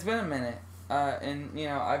 It's been a minute. And, you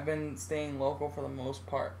know, I've been staying local for the most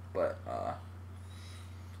part, but,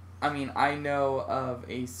 I mean, I know of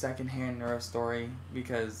a secondhand neuro story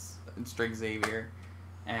because it's Drake Xavier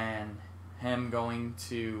and him going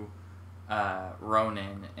to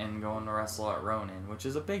Ronin and going to wrestle at Ronin, which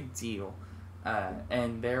is a big deal.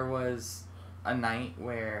 And there was a night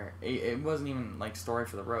where it wasn't even like story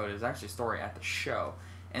for the road, it was actually story at the show.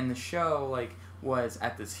 And the show like was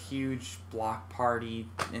at this huge block party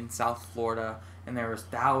in South Florida, and there was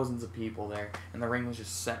thousands of people there, and the ring was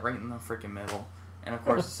just set right in the freaking middle. And of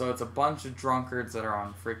course, so it's a bunch of drunkards that are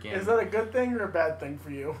on freaking... Is that a good thing or a bad thing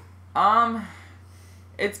for you?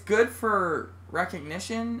 It's good for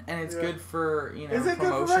recognition, and it's good for, you know, Is it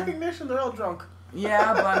promotion. good for recognition? They're all drunk.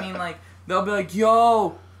 Yeah, but I mean, like, they'll be like,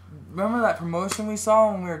 yo, remember that promotion we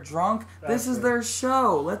saw when we were drunk? This is their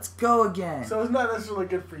show. Let's go again. So it's not necessarily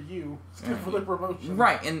good for you. It's good for the promotion.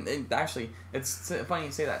 Right, and actually, it's funny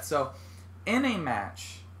you say that. So, in a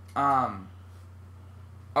match, a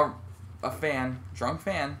drunk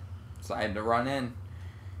fan, decided to run in,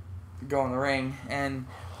 go in the ring, and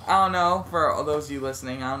I don't know, for all those of you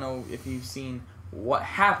listening, I don't know if you've seen what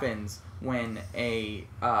happens when a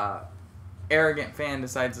arrogant fan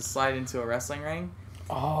decides to slide into a wrestling ring.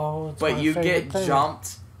 Oh, but you get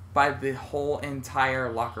jumped by the whole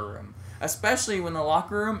entire locker room, especially when the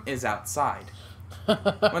locker room is outside.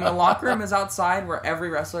 When the locker room is outside where every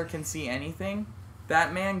wrestler can see anything,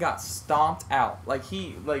 that man got stomped out. Like,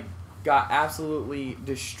 he got absolutely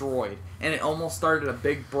destroyed. And it almost started a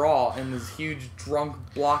big brawl in this huge drunk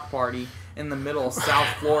block party in the middle of South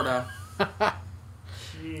Florida.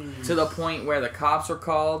 To the point where the cops were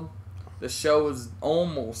called. The show was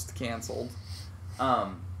almost canceled.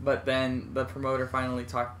 But then the promoter finally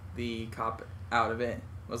talked the cop out of it.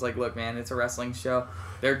 Was like, look, man, it's a wrestling show.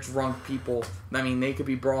 They're drunk people. I mean, they could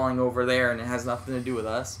be brawling over there, and it has nothing to do with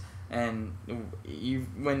us. And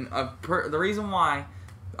the reason why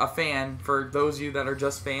a fan, for those of you that are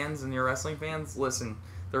just fans and you're wrestling fans, listen.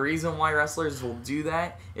 The reason why wrestlers will do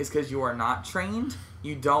that is because you are not trained,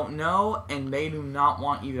 you don't know, and they do not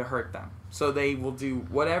want you to hurt them. So they will do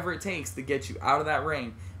whatever it takes to get you out of that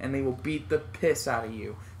ring, and they will beat the piss out of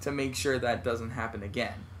you to make sure that doesn't happen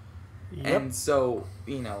again. Yep. And so,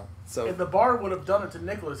 you know, And the bar would have done it to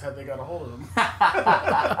Nicholas had they got a hold of him.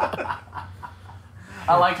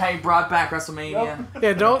 I like how you brought back WrestleMania. Yep.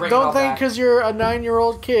 Yeah, don't think because you're a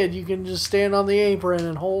 9-year-old kid you can just stand on the apron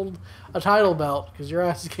and hold a title belt because your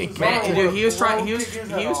ass is getting Man, dude, he was trying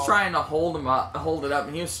to hold it up,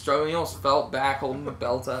 and he was struggling. He almost fell back holding the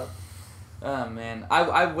belt up. Oh man,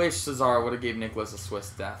 I wish Cesaro would have gave Nicholas a Swiss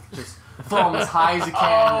death. Just throw him as high as you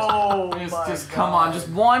can. Just come on, just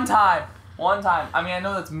one time. I mean, I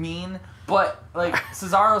know that's mean, but like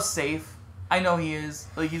Cesaro's safe. I know he is.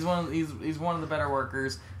 Like he's one of the better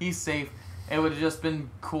workers. He's safe. It would have just been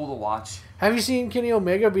cool to watch. Have you seen Kenny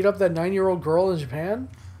Omega beat up that 9-year-old girl in Japan?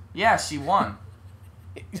 Yeah, she won.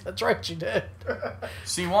 That's right, she did.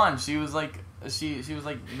 She won. She was like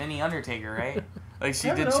mini Undertaker, right? Like she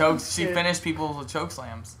Kevin did Owens' chokes. She kid. finished people with choke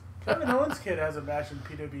slams. Kevin Owens' kid has a match in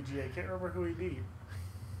PWG. I can't remember who he beat.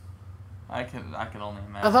 I can only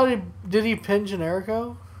imagine. I thought did he pin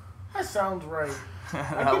Generico? That sounds right.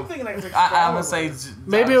 I keep thinking it's Excalibur. I'm gonna say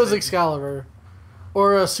Maybe it was Excalibur.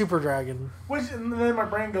 Or a Super Dragon. Which, and then my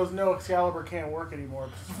brain goes, no, Excalibur can't work anymore.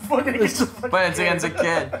 But it's against a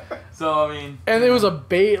kid. So, I mean... And it was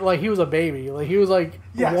he was a baby. Like, he was like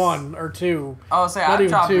 1 or 2. Oh, say, I've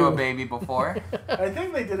dropped to a baby before. I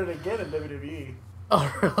think they did it again in WWE.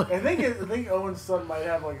 Oh, really? I think Owen's son might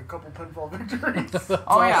have like a couple pinfall victories.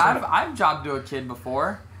 Oh, yeah, I've jobbed to a kid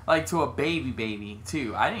before. Like, to a baby,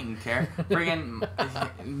 too. I didn't care.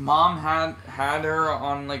 Friggin' mom had her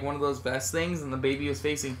on, like, one of those vest things, and the baby was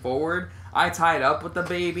facing forward. I tied up with the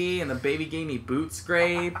baby, and the baby gave me boot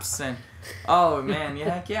scrapes, and... Oh, man,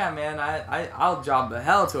 heck yeah, man. I'll job the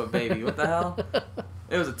hell to a baby. What the hell?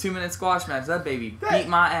 It was a 2-minute squash match. That baby beat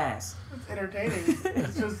my ass. It's entertaining.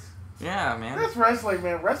 It's just... Yeah, man. That's wrestling,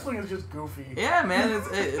 man. Wrestling is just goofy. Yeah, man.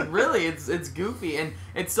 It's goofy, and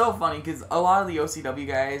it's so funny because a lot of the OCW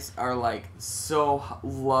guys are like so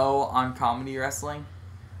low on comedy wrestling.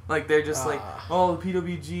 Like they're just like, oh, the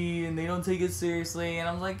PWG, and they don't take it seriously. And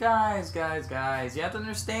I'm like, guys, you have to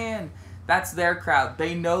understand. That's their crowd.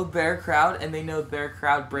 They know their crowd, and they know their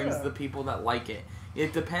crowd brings the people that like it.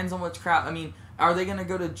 It depends on which crowd. I mean, are they going to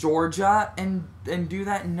go to Georgia and do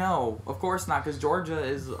that? No, of course not, because Georgia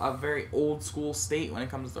is a very old school state when it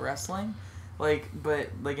comes to wrestling. But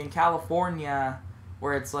in California,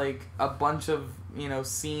 where it's like a bunch of,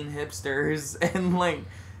 scene hipsters and like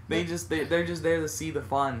they're just there to see the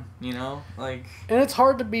fun, like. And it's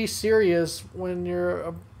hard to be serious when you're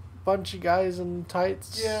a bunch of guys in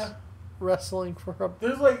tights. Yeah. Wrestling for a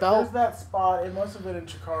there's that spot. It must have been in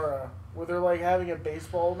Chikara. Where they're like having a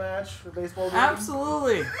baseball match, a baseball game.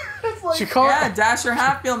 Absolutely. It's like, Chikara, yeah, Dasher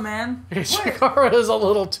Hatfield, man. Chikara is a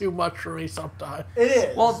little too much for me sometimes. It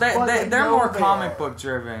is. Well, they're more comic book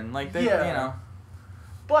driven. Like,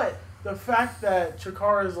 But the fact that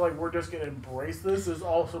Chikara is like, we're just going to embrace this is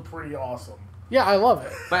also pretty awesome. Yeah, I love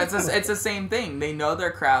it. But it's the same thing. They know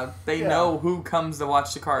their crowd. They know who comes to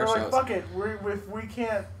watch Chikara shows. They're like, fuck it. If we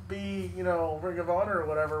can't be, Ring of Honor or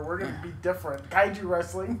whatever, we're going to be different. Kaiju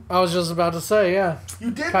wrestling. I was just about to say, yeah.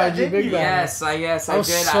 You did Kaiju that, didn't Big you? Battle. Yes, I did.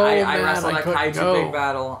 So I wrestled at Kaiju go. Big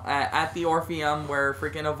Battle at the Orpheum where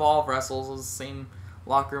freaking Evolve wrestles. It was the same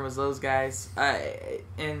locker room as those guys.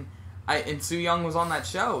 And Sue Young was on that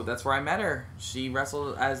show. That's where I met her. She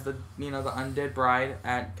wrestled as the the undead bride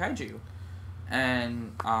at Kaiju.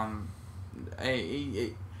 And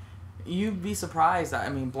you'd be surprised. I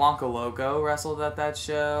mean, Blanca Loco wrestled at that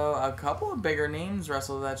show. A couple of bigger names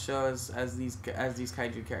wrestled at that show as these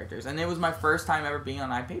Kaiju characters, and it was my first time ever being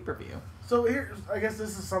on iPay-per-view. So here, I guess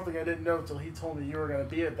this is something I didn't know until he told me you were going to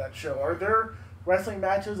be at that show. Are there wrestling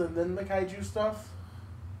matches and then the Kaiju stuff?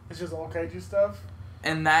 It's just all Kaiju stuff.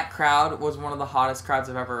 And that crowd was one of the hottest crowds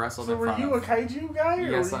I've ever wrestled in front of. So were you a Kaiju guy? Or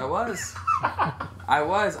yes, I was. I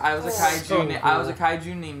was a Kaiju. So cool. I was a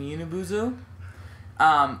Kaiju named Unibuzu.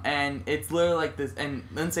 And it's literally like this. And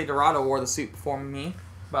Lindsay Dorado wore the suit before me,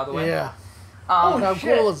 by the way. Yeah. How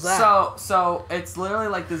cool is that? So it's literally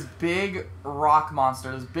like this big rock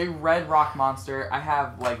monster, this big red rock monster. I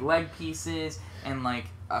have like leg pieces and like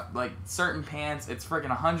certain pants. It's freaking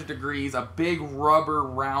 100 degrees. A big rubber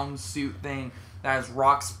round suit thing that has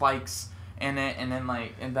rock spikes in it, and then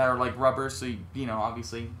that are like rubber, so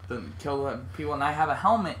obviously doesn't kill the people. And I have a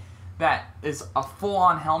helmet that is a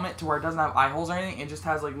full-on helmet to where it doesn't have eye holes or anything. It just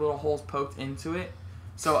has like little holes poked into it,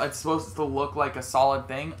 so it's supposed to look like a solid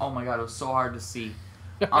thing. Oh my god, it was so hard to see.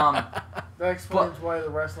 That explains why the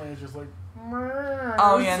wrestling is just like.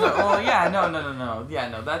 Oh yeah, no. Well, yeah, no. Yeah,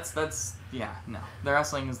 no. That's yeah, no. The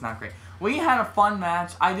wrestling is not great. We had a fun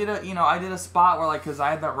match. I did a spot where cause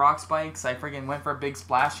I had that rock spikes, I freaking went for a big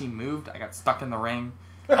splash. He moved. I got stuck in the ring.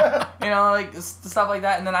 Stuff like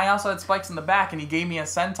that. And then I also had spikes in the back, and he gave me a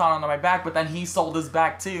senton onto my back, but then he sold his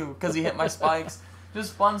back too because he hit my spikes.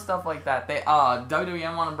 Just fun stuff like that. They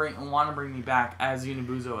WWE want to bring me back as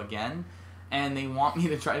Unibuzo again, and they want me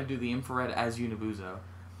to try to do the infrared as Unibuzo,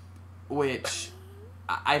 which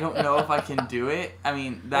I don't know if I can do it. I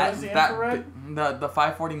mean the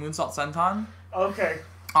 540 moonsault senton. Okay.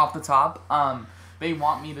 off the top. They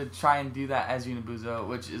want me to try and do that as Unibuzo,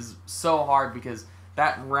 which is so hard because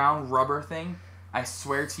that round rubber thing, I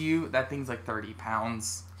swear to you, that thing's like 30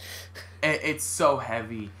 pounds. It's so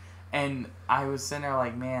heavy. And I was sitting there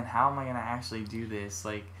like, man, how am I going to actually do this?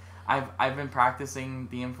 Like, I've been practicing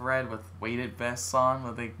the infrared with weighted vests on,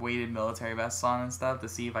 with like weighted military vests on and stuff to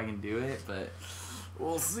see if I can do it, but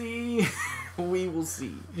we'll see. We will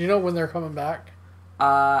see. You know when they're coming back?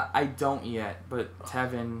 I don't yet, but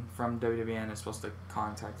Tevin from WWN is supposed to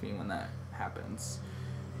contact me when that happens.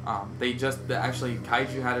 Actually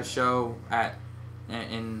Kaiju had a show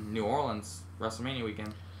in New Orleans WrestleMania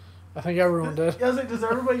weekend. I think everyone did. Does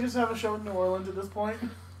everybody just have a show in New Orleans at this point?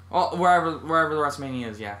 Well, wherever the WrestleMania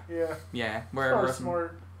is, yeah. Yeah. Yeah, wherever. Oh,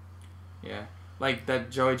 smart. Yeah, like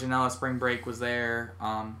that Joey Janela Spring Break was there,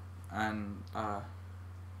 and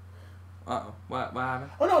what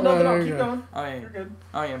happened? Oh no, keep going. Oh yeah, you're good.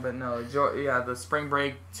 Oh yeah, but no, the Spring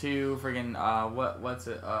Break to friggin' what's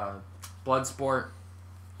it? Bloodsport,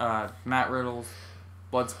 Matt Riddle's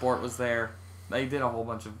Bloodsport was there. They did a whole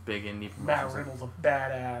bunch of big indie promotions. Matt Riddle's a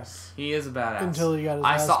badass. He is a badass. Until he got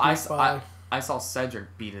his ass beat by. I saw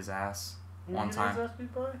Cedric beat his ass one time. His ass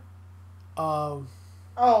beat by? Oh,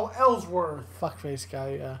 Ellsworth. Fuckface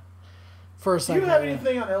guy, yeah. First Do you have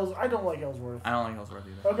anything on Ellsworth? I don't like Ellsworth. I don't like Ellsworth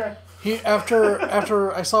either. Okay. He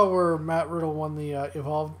after I saw where Matt Riddle won the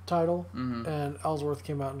Evolve title, mm-hmm. and Ellsworth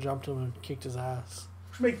came out and jumped him and kicked his ass.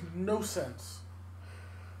 Which makes no sense.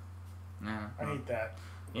 Yeah. I hate that.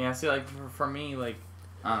 Yeah, see, like, for me, like,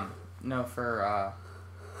 I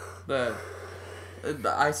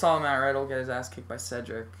saw Matt Riddle get his ass kicked by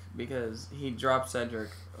Cedric because he dropped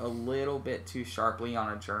Cedric a little bit too sharply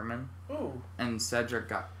on a German. Ooh. And Cedric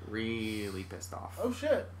got really pissed off. Oh,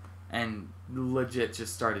 shit. And legit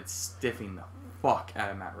just started stiffing the fuck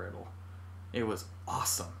out of Matt Riddle. It was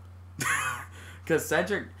awesome. Because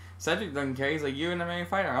Cedric doesn't care. He's like, you an MMA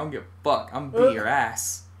fighter? I don't give a fuck. I'm gonna beat your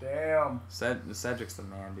ass. Damn. Cedric's the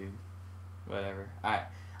man, dude. Whatever.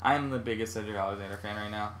 I'm the biggest Cedric Alexander fan right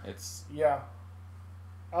now. Yeah.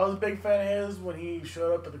 I was a big fan of his when he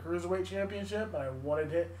showed up at the Cruiserweight Championship, and I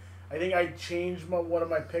wanted it. I think I changed one of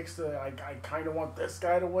my picks to I kind of want this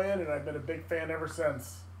guy to win, and I've been a big fan ever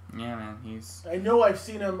since. Yeah, man. He's... I know I've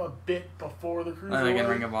seen him a bit before the Cruiserweight. Like in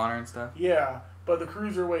Ring of Honor and stuff? Yeah, but the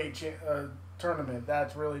Cruiserweight tournament,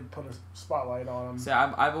 that's really put a spotlight on him. See,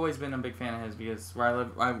 I've always been a big fan of his because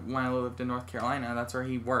when I lived in North Carolina, that's where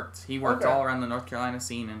he worked. He worked all around the North Carolina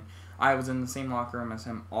scene, and I was in the same locker room as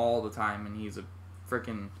him all the time, and he's a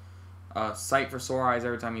freaking sight for sore eyes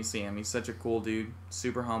every time you see him. He's such a cool dude,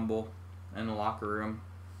 super humble in the locker room,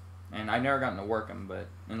 and I never gotten to work him, but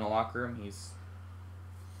in the locker room, he's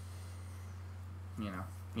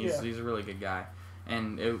a really good guy,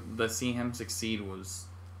 and to see him succeed was...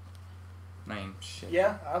 shit.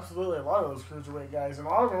 Yeah, absolutely. A lot of those Cruiserweight guys, and a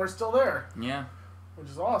lot of them are still there. Yeah. Which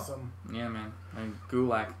is awesome. Yeah, man. And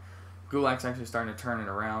Gulak's actually starting to turn it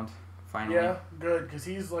around, finally. Yeah, good, because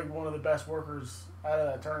he's like one of the best workers out of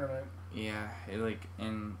that tournament. Yeah,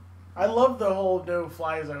 I love the whole no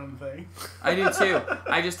fly zone thing. I do too.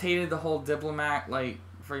 I just hated the whole diplomat, like,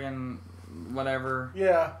 friggin' whatever.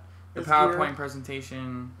 Yeah. The PowerPoint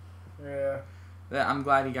presentation. Yeah. I'm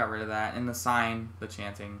glad he got rid of that. And the sign, the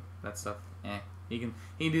chanting, that stuff. He can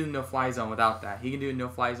do the no-fly zone without that. He can do a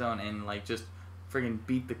no-fly zone and, like, just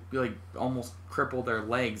friggin' almost cripple their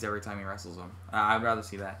legs every time he wrestles them. I'd rather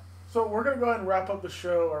see that. So we're going to go ahead and wrap up the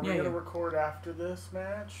show. Are we going to record after this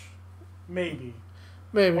match? Maybe.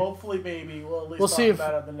 Hopefully, maybe. We'll at least talk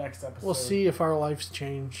about it in the next episode. We'll see if our lives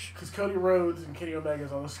change. Because Cody Rhodes and Kenny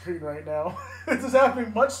Omega's on the screen right now. This is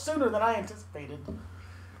happening much sooner than I anticipated.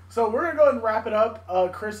 So we're going to go ahead and wrap it up.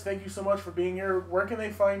 Chris, thank you so much for being here. Where can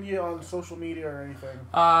they find you on social media or anything?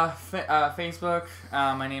 Facebook.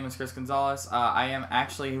 My name is Chris Gonzalez. I am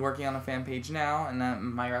actually working on a fan page now,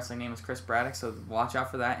 and my wrestling name is Chris Braddock, so watch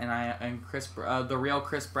out for that. And the real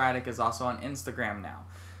Chris Braddock is also on Instagram now.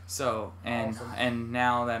 So, awesome. And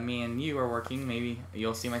now that me and you are working, maybe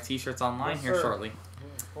you'll see my t-shirts online here shortly.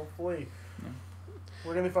 Hopefully. Yeah.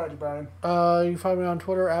 Where can they find you, Brian? You can find me on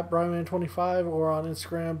Twitter at BrianMan25 or on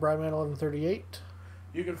Instagram, BrianMan1138.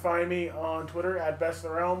 You can find me on Twitter at Best in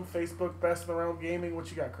the Realm, Facebook Best in the Realm Gaming.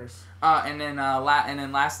 What you got, Chris? And then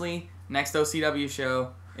lastly, next OCW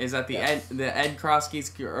show is at the Ed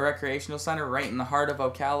Kroski's Recreational Center right in the heart of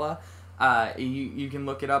Ocala. You can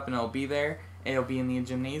look it up and it'll be there. It'll be in the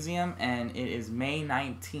gymnasium, and it is May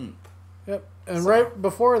 19th. Yep. And right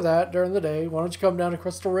before that, during the day, why don't you come down to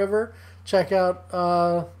Crystal River, check out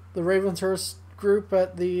the Ravenshurst group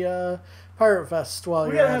at the Pirate Fest while we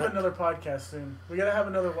you're gotta have another podcast soon. We gotta have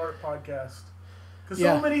another LARP podcast. Because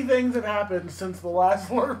so many things have happened since the last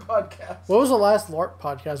LARP podcast. What was the last LARP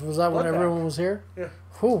podcast? Was that when everyone was here? Yeah.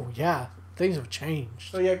 Oh, yeah. Things have changed.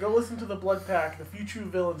 So yeah, go listen to the Blood Pack, the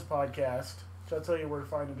FewTrueHeels podcast, which I'll tell you where to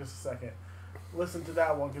find in just a second. Listen to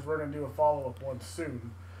that one because we're going to do a follow-up one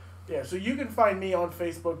soon. Yeah, so you can find me on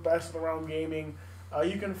Facebook, Best of the Realm Gaming.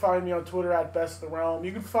 You can find me on Twitter at Best of the Realm.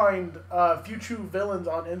 You can find FewTrueHeels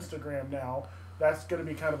on Instagram now. That's going to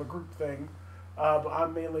be kind of a group thing. But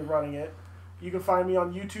I'm mainly running it. You can find me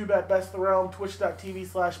on YouTube at Best of the Realm,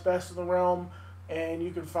 twitch.tv/Best of the Realm. And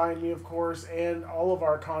you can find me, of course, and all of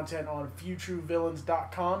our content on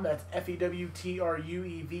FewTrueVillains.com. That's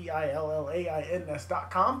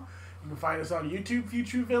FewTrueVillains.com. You can find us on YouTube,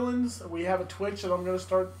 FewTrueVillains. We have a Twitch that I'm going to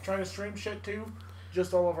start trying to stream shit to.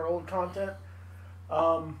 Just all of our old content.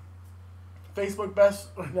 Facebook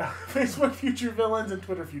FewTrueVillains, and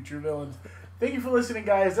Twitter FewTrueVillains. Thank you for listening,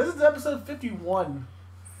 guys. This is episode 51.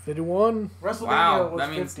 51. WrestleMania was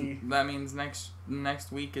 50. That means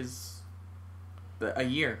next week is a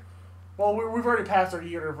year. Well, we've already passed our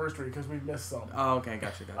year anniversary because we've missed some. Oh, okay,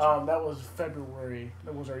 gotcha. That was February.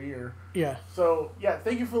 That was our year. Yeah. So, yeah,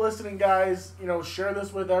 thank you for listening, guys. Share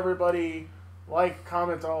this with everybody. Like,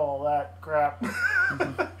 comment, all that crap.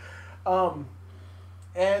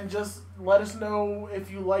 And just let us know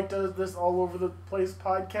if you liked this all over the place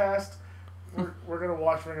podcast. We're going to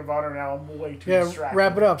watch Ring of Honor now. I'm way too distracted.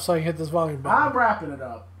 Wrap it up so I can hit this volume button. I'm wrapping it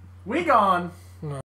up. We gone.